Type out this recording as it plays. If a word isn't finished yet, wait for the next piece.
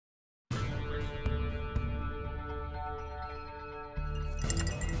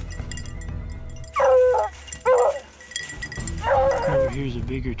here's a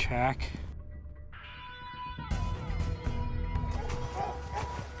bigger track.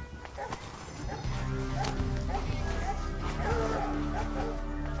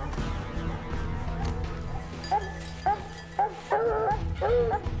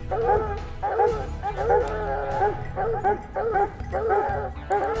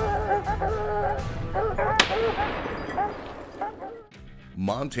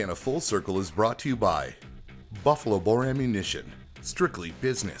 Montana Full Circle is brought to you by Buffalo Bore Ammunition, Strictly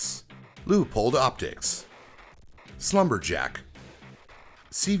Business, Leupold Optics, Slumberjack,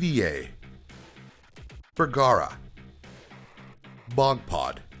 CVA, Bergara,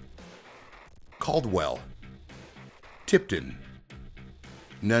 Bogpod, Caldwell, Tipton,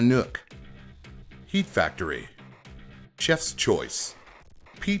 Nanook, Heat Factory, Chef's Choice,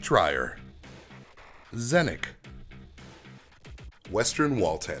 Pete Ryer, Zenick, Western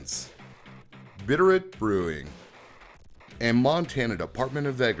Wall Tents, Bitterroot Brewing, and Montana Department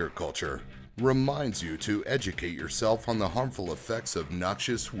of Agriculture reminds you to educate yourself on the harmful effects of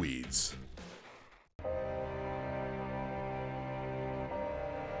noxious weeds.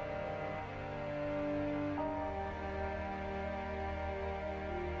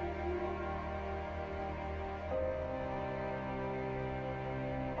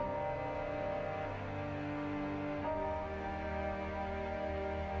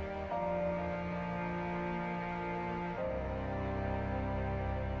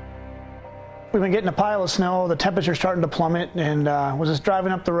 We've been getting a pile of snow, the temperature's starting to plummet, and was just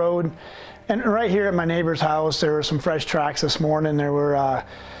driving up the road. And right here at my neighbor's house, there were some fresh tracks this morning. There were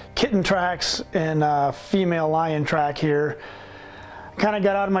kitten tracks and a female lion track here. Kind of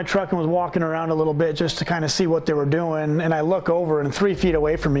got out of my truck and was walking around a little bit just to kind of see what they were doing. And I look over, and 3 feet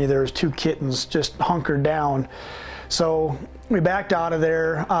away from me, there's 2 kittens just hunkered down. So we backed out of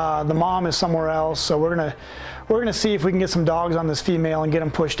there. The mom is somewhere else, so we're gonna see if we can get some dogs on this female and get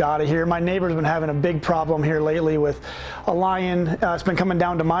them pushed out of here. My neighbor's been having a big problem here lately with a lion. It's been coming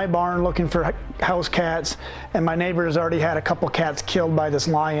down to my barn looking for house cats, and my neighbor has already had a couple cats killed by this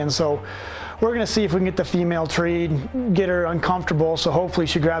lion. So we're gonna see if we can get the female treed, get her uncomfortable, so hopefully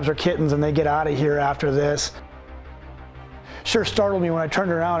she grabs her kittens and they get out of here after this. Sure startled me when I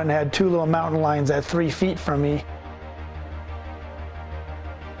turned around and had 2 little mountain lions at 3 feet from me.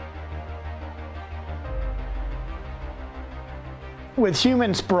 With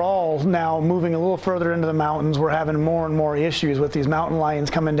human sprawl now moving a little further into the mountains, we're having more and more issues with these mountain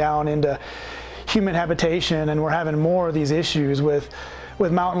lions coming down into human habitation, and we're having more of these issues with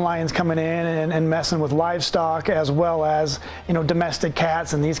mountain lions coming in and messing with livestock, as well as, you know, domestic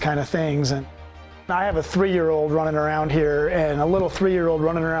cats and these kind of things. And I have a 3-year-old running around here, and a little 3-year-old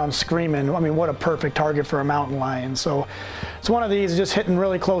running around screaming. I mean, what a perfect target for a mountain lion. So it's one of these just hitting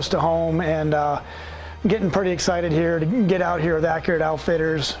really close to home, and getting pretty excited here to get out here with Accurate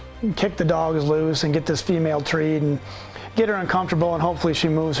Outfitters, kick the dogs loose and get this female treed and get her uncomfortable, and hopefully she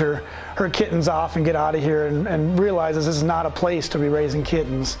moves her kittens off and get out of here and realizes this is not a place to be raising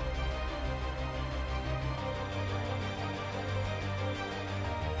kittens.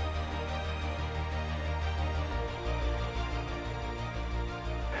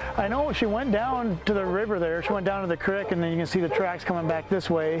 I know she went down to the river there. She went down to the creek, and then you can see the tracks coming back this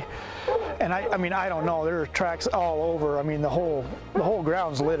way. And I mean, I don't know. There are tracks all over. I mean, the whole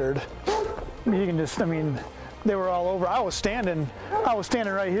ground's littered. You can just, I mean, they were all over. I was standing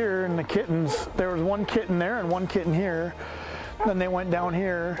right here, and the kittens. There was 1 kitten there and 1 kitten here. Then they went down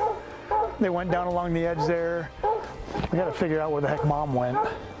here. They went down along the edge there. We got to figure out where the heck Mom went.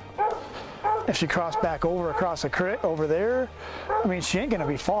 If she crossed back over across the creek over there, I mean, she ain't gonna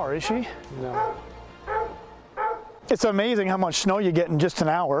be far, is she? No. It's amazing how much snow you get in just an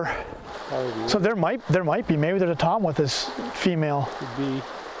hour. Probably. So there might be, maybe there's a tom with this female. Could be.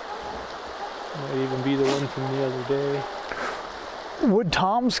 Might even be the one from the other day.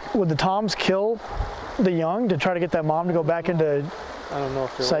 Would the toms kill the young to try to get that mom to go back into I don't know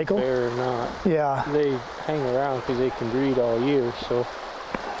if they're cycle? fair or not. Yeah. They hang around because they can breed all year, so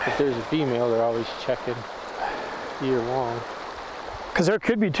if there's a female, they're always checking year long. Because there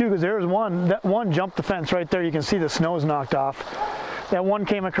could be 2, because there was one, that one jumped the fence right there. You can see the snow's knocked off. That one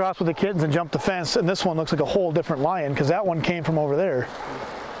came across with the kittens and jumped the fence, and this one looks like a whole different lion because that one came from over there.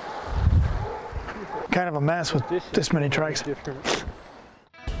 Kind of a mess with this many tracks. Different.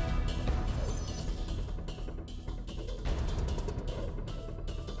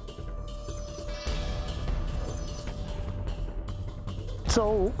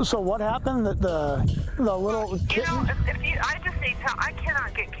 So what happened? That the little kitten? You know, I just need to. I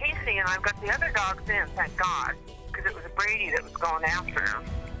cannot get Casey, and I've got the other dogs in. Thank God, because it was Brady that was going after him.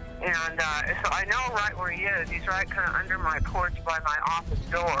 And so I know right where he is. He's right kind of under my porch by my office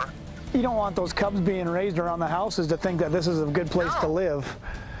door. You don't want those cubs being raised around the houses to think that this is a good place to live.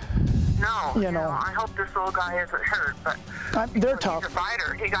 No, you know. I hope this little guy isn't hurt, but they're tough. He's a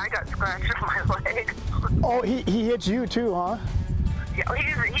fighter. I got scratched on my leg. Oh, he hit you too, huh? Yeah,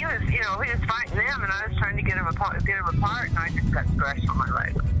 he was fighting them, and I was trying to get him apart, and I just got scratched on my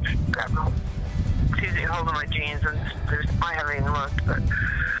leg. Grabbed him. Excuse me, holding my jeans, and I haven't even looked, but.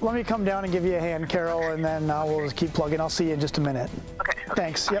 Let me come down and give you a hand, Carol, and then we'll just keep plugging. I'll see you in just a minute. Okay.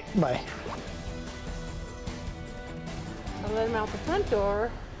 Thanks. Bye. Yep. Bye. I let him out the front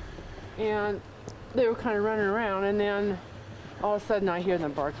door, and they were kind of running around, and then all of a sudden I hear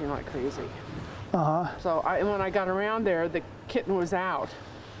them barking like crazy. So when I got around there, the kitten was out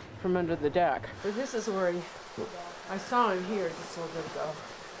from under the deck. But this is where I saw him here just a little bit ago.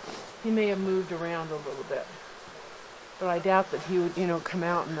 He may have moved around a little bit, but I doubt that he would, come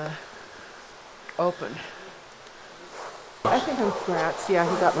out in the open. I think I'm scratched.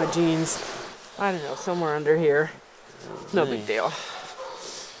 Yeah, he got my jeans. I don't know, somewhere under here. No big deal.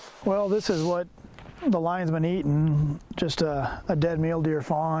 Well, this is what the lion's been eating, just a dead mule deer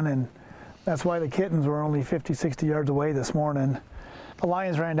fawn, and that's why the kittens were only 50, 60 yards away this morning. The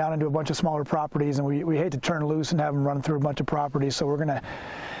lions ran down into a bunch of smaller properties, and we hate to turn loose and have them run through a bunch of properties, so we're going to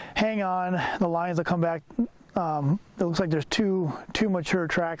hang on. The lions will come back. It looks like there's two mature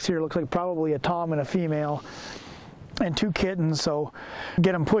tracks here. It looks like probably a tom and a female, and 2 kittens, so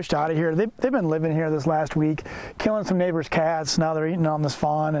get them pushed out of here. They've been living here this last week, killing some neighbors' cats. Now they're eating on this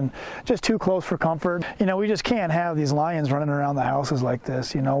fawn, and just too close for comfort. We just can't have these lions running around the houses like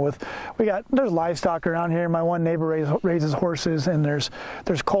this. There's livestock around here. My one neighbor raises horses, and there's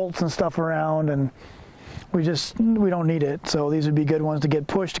colts and stuff around, and we don't need it. So these would be good ones to get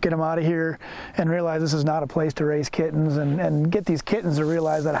pushed, to get them out of here, and realize this is not a place to raise kittens, and get these kittens to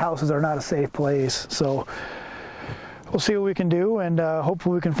realize that houses are not a safe place. So we'll see what we can do, and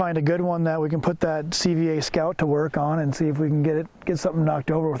hopefully we can find a good one that we can put that CVA Scout to work on and see if we can get something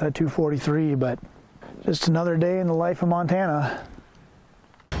knocked over with that 243. But just another day in the life of Montana.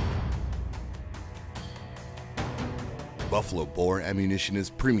 Buffalo bore ammunition is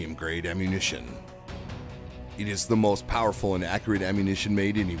premium grade ammunition. It is the most powerful and accurate ammunition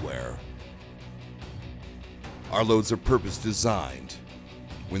made anywhere. Our loads are purpose designed.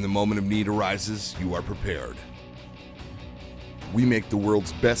 When the moment of need arises, you are prepared. We make the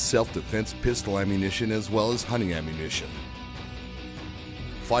world's best self-defense pistol ammunition as well as hunting ammunition.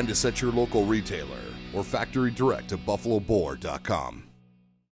 Find us at your local retailer or factory direct at buffalobore.com.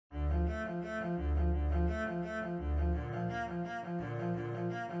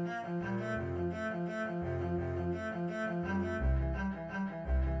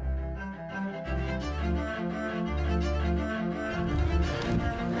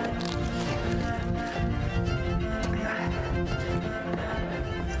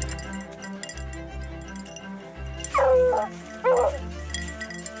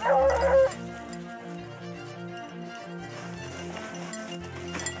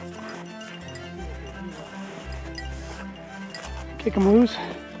 Kick them loose.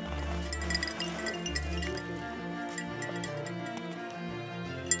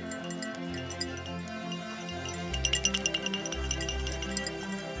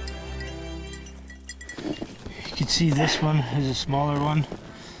 You can see this one is a smaller one.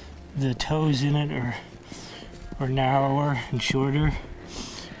 The toes in it are narrower and shorter.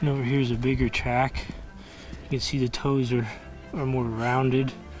 And over here is a bigger track. You can see the toes are more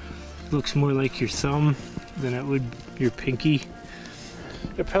rounded. Looks more like your thumb than it would your pinky.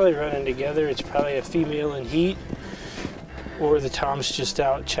 They're probably running together. It's probably a female in heat, or the tom's just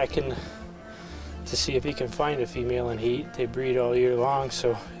out checking to see if he can find a female in heat. They breed all year long,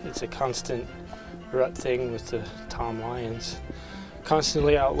 so it's a constant rut thing with the tom lions.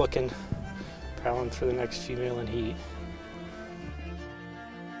 Constantly out looking, prowling for the next female in heat.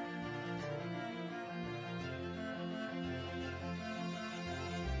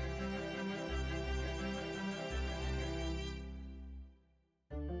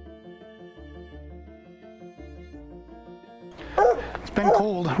 It's been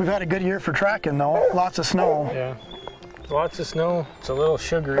cold. We've had a good year for tracking though. Lots of snow. Yeah, lots of snow. It's a little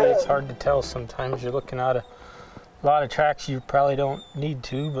sugary. It's hard to tell sometimes. You're looking at a lot of tracks you probably don't need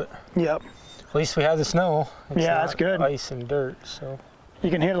to, but yep. At least we have the snow. It's yeah, that's good. Ice and dirt, so. You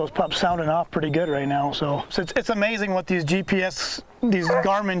can hear those pups sounding off pretty good right now. So it's amazing what these Garmin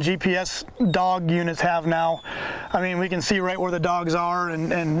GPS dog units have now. I mean, we can see right where the dogs are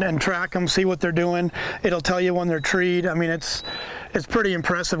and track them, see what they're doing. It'll tell you when they're treed. I mean, it's pretty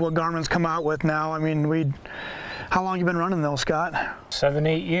impressive what Garmin's come out with now. I mean, How long you been running those, Scott? 7,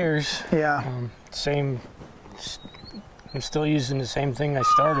 8 years. Yeah. I'm still using the same thing I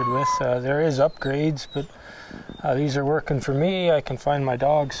started with. There is upgrades, but these are working for me. I can find my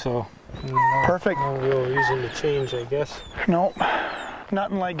dogs, so perfect. No real reason to change, I guess. Nope.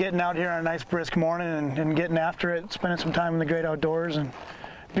 Nothing like getting out here on a nice brisk morning and getting after it, spending some time in the great outdoors, and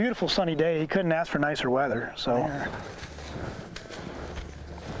beautiful sunny day. He couldn't ask for nicer weather. So. Yeah.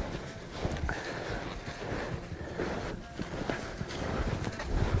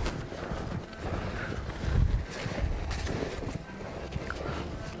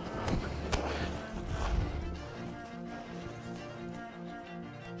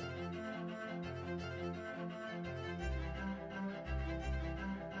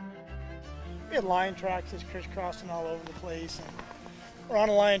 We had lion tracks just crisscrossing all over the place, and we're on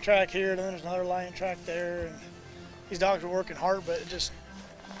a lion track here, and then there's another lion track there, and these dogs were working hard, but there's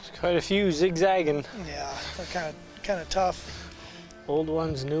quite a few zigzagging. Yeah, they're kind of tough. Old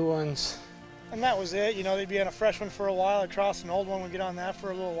ones, new ones. And that was it. You know, they'd be on a fresh one for a while, I'd cross an old one, we'd get on that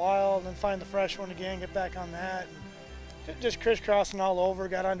for a little while, and then find the fresh one again, get back on that, and just crisscrossing all over.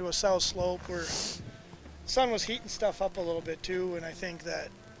 Got onto a south slope where the sun was heating stuff up a little bit too, and I think that,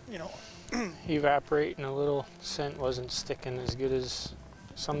 you know, evaporating a little, scent wasn't sticking as good as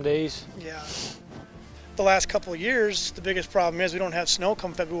some days. Yeah. The last couple of years, the biggest problem is we don't have snow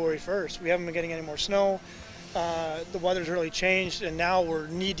come February 1st. We haven't been getting any more snow. The weather's really changed, and now we're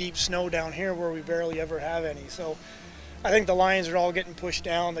knee-deep snow down here where we barely ever have any. So I think the lions are all getting pushed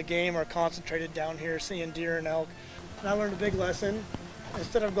down. The game are concentrated down here, seeing deer and elk. And I learned a big lesson.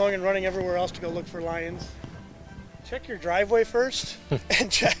 Instead of going and running everywhere else to go look for lions, check your driveway first and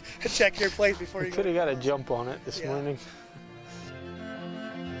check your place before you go. Could have got a jump on it this morning.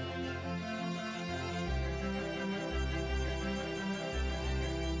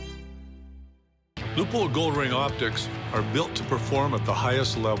 Loophole Gold Ring optics are built to perform at the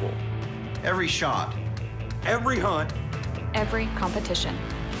highest level. Every shot, every hunt, every competition,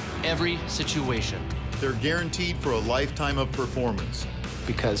 every situation. They're guaranteed for a lifetime of performance.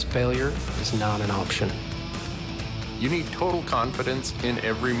 Because failure is not an option. You need total confidence in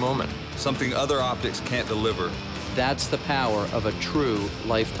every moment. Something other optics can't deliver. That's the power of a true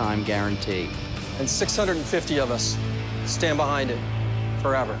lifetime guarantee. And 650 of us stand behind it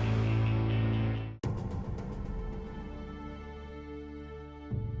forever.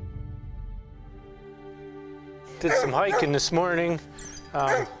 Did some hiking this morning.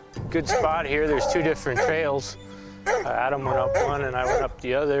 Good spot here. There's 2 different trails. Adam went up one and I went up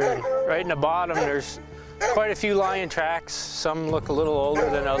the other. And right in the bottom, there's quite a few lion tracks. Some look a little older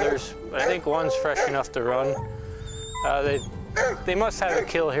than others. I think one's fresh enough to run. They must have a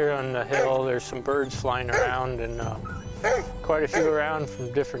kill here on the hill. There's some birds flying around and quite a few around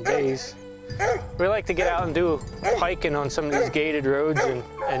from different days. We like to get out and do hiking on some of these gated roads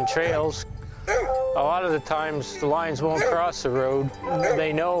and trails. A lot of the times the lions won't cross the road.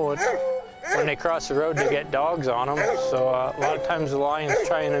 They know when they cross the road to get dogs on them. So a lot of times the lions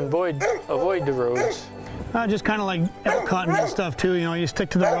try and avoid the roads. Just kind of like elk hunting and stuff too. You know, you stick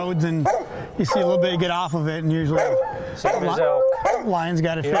to the roads and you see a little bit, you get off of it, and usually same as elk. Lions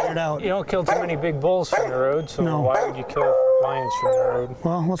got it figured out. You don't kill too many big bulls from the road, so no. Why would you kill lions from the road?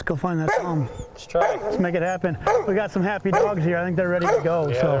 Well, let's go find that some. Let's try. Let's make it happen. We got some happy dogs here. I think they're ready to go.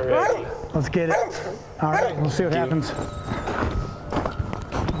 Yeah, so they're ready. Let's get it. All right, we'll see what happens.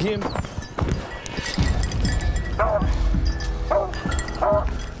 Get him.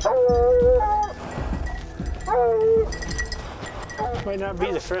 Might not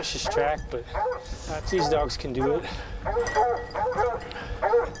be the freshest track, but these dogs can do it.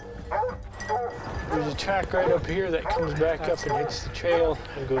 There's a track right up here that comes back up and hits the trail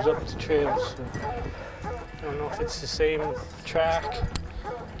and goes up the trail. So I don't know if it's the same track.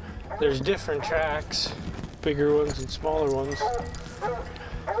 There's different tracks, bigger ones and smaller ones.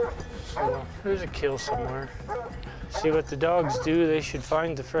 So there's a kill somewhere. See what the dogs do. They should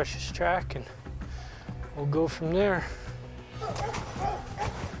find the freshest track and we'll go from there.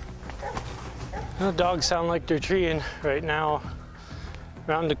 The dogs sound like they're treeing right now.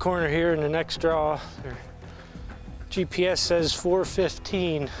 Around the corner here in the next draw, their GPS says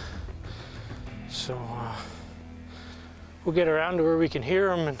 4:15. So we'll get around to where we can hear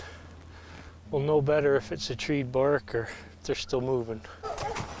them and we'll know better if it's a treed bark or if they're still moving.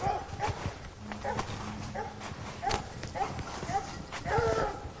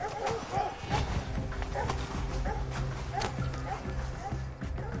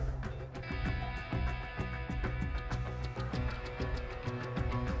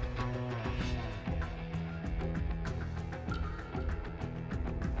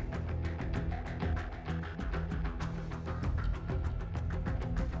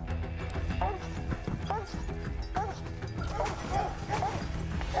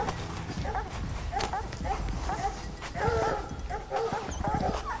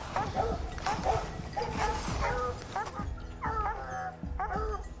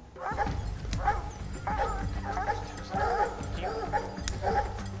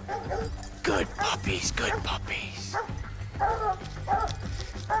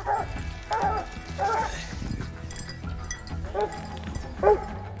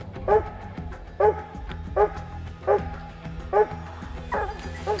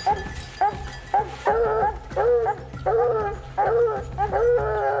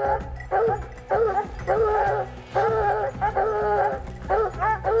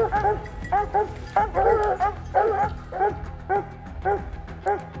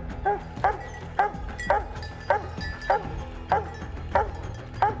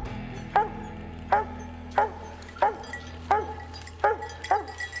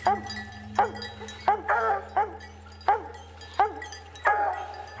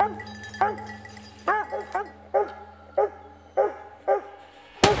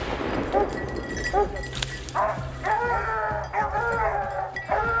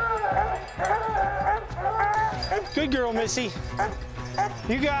 Good girl, Missy.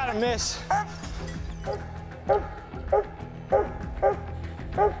 You got it, miss. I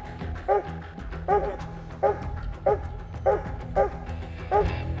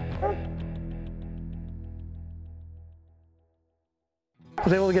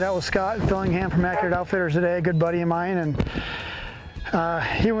was able to get out with Scott at Fillingham from Accurate Outfitters today, a good buddy of mine, and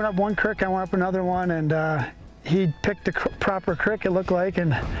he went up one creek, I went up another one, and he picked the proper creek, it looked like,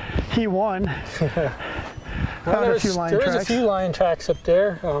 and he won. Well, there was a few lion tracks up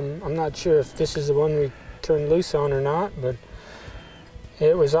there. I'm not sure if this is the one we turned loose on or not, but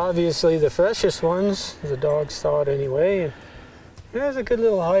it was obviously the freshest ones. The dogs saw it anyway. And it was a good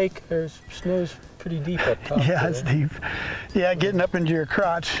little hike. There's snow's pretty deep up top. Yeah, it's deep. Yeah, getting up into your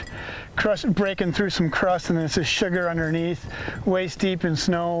crotch, breaking through some crust, and then it's just sugar underneath, waist deep in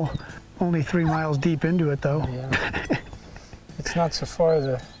snow. Only 3 miles deep into it, though. Yeah. It's not so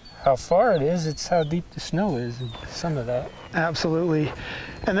far how far it is, it's how deep the snow is, and some of that. Absolutely.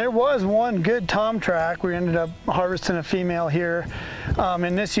 And there was one good tom track. We ended up harvesting a female here.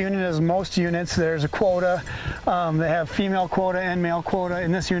 In this unit, as most units, there's a quota. They have female quota and male quota.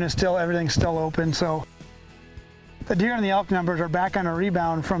 In this unit, everything's still open. So the deer and the elk numbers are back on a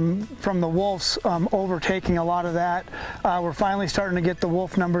rebound from the wolves overtaking a lot of that. We're finally starting to get the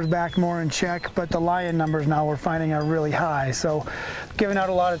wolf numbers back more in check, but the lion numbers now we're finding are really high. So giving out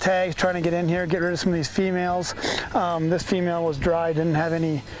a lot of tags, trying to get in here, get rid of some of these females. This female was dry, didn't have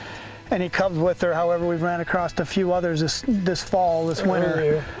any cubs with her. However, we've ran across a few others this fall, this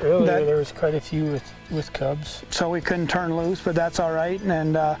winter. Earlier there was quite a few with cubs. So we couldn't turn loose, but that's all right.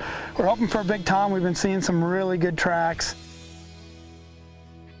 And we're hoping for a big tom. We've been seeing some really good tracks.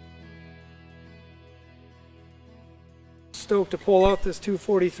 Stoked to pull out this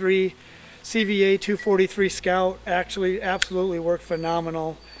 243 CVA 243 Scout. Actually, absolutely worked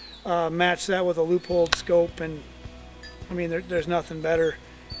phenomenal. Matched that with a loop-holed scope, and I mean, there's nothing better.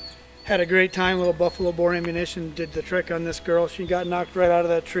 Had a great time. Little buffalo bore ammunition did the trick on this girl. She got knocked right out of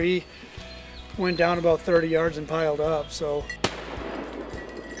that tree, went down about 30 yards and piled up. So,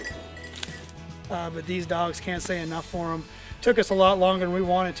 but these dogs, can't say enough for them. Took us a lot longer than we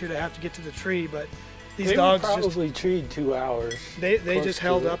wanted to have to get to the tree, but these dogs probably treed 2 hours. They just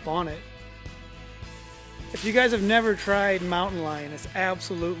held up on it. If you guys have never tried mountain lion, it's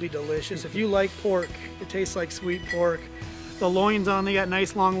absolutely delicious. If you like pork, it tastes like sweet pork. The loins on, they got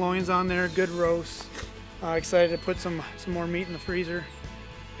nice long loins on there, good roast. Excited to put some more meat in the freezer.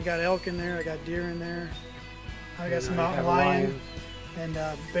 I got elk in there, I got deer in there. I got some mountain lion. And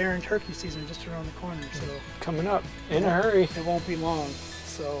bear and turkey season just around the corner. So coming up in a hurry. It won't be long.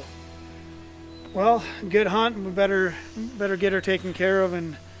 So, well, good hunt. We better get her taken care of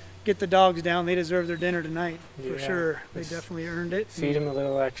and get the dogs down. They deserve their dinner tonight for sure. They definitely earned it. Feed them a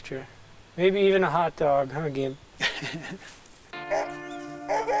little extra. Maybe even a hot dog, huh, Gimp?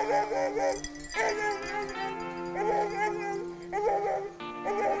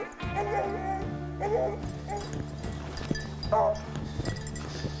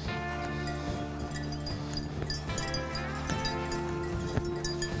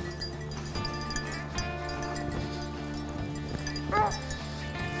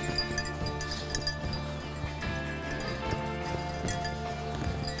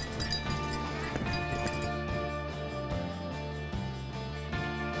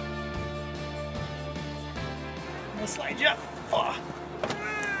 I'll slide you up. Oh.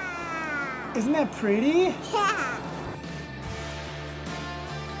 Isn't that pretty? Yeah.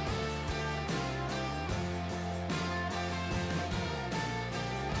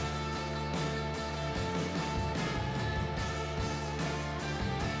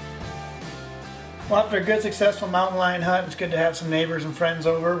 Well, after a good, successful mountain lion hunt, it's good to have some neighbors and friends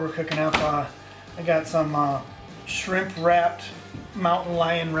over. We're cooking up, I got some shrimp wrapped, mountain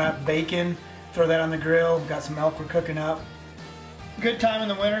lion wrapped bacon. Throw that on the grill. Got some elk we're cooking up. Good time in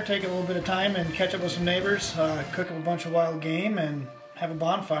the winter, take a little bit of time and catch up with some neighbors, cook up a bunch of wild game and have a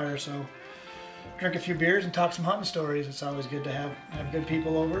bonfire. So drink a few beers and talk some hunting stories. It's always good to have good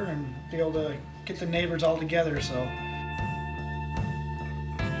people over and be able to get the neighbors all together. So.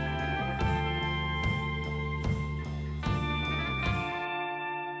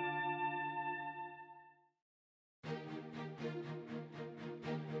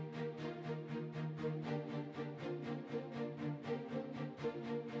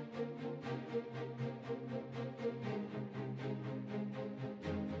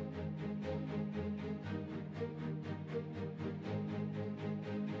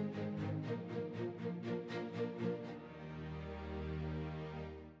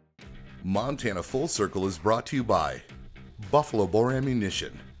 Montana Full Circle is brought to you by Buffalo Bore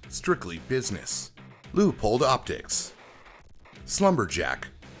Ammunition, Strictly Business, Leupold Optics, Slumberjack,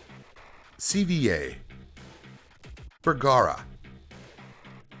 CVA, Bergara,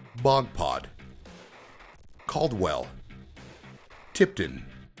 Bogpod, Caldwell, Tipton,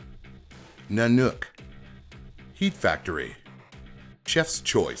 Nanook, Heat Factory, Chef's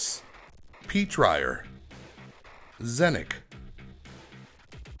Choice, Pete Ryer, Zenick,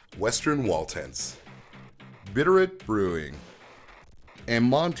 Western Wall Tents, Bitterroot Brewing, and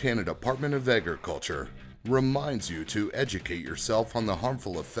Montana Department of Agriculture reminds you to educate yourself on the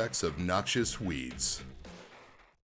harmful effects of noxious weeds.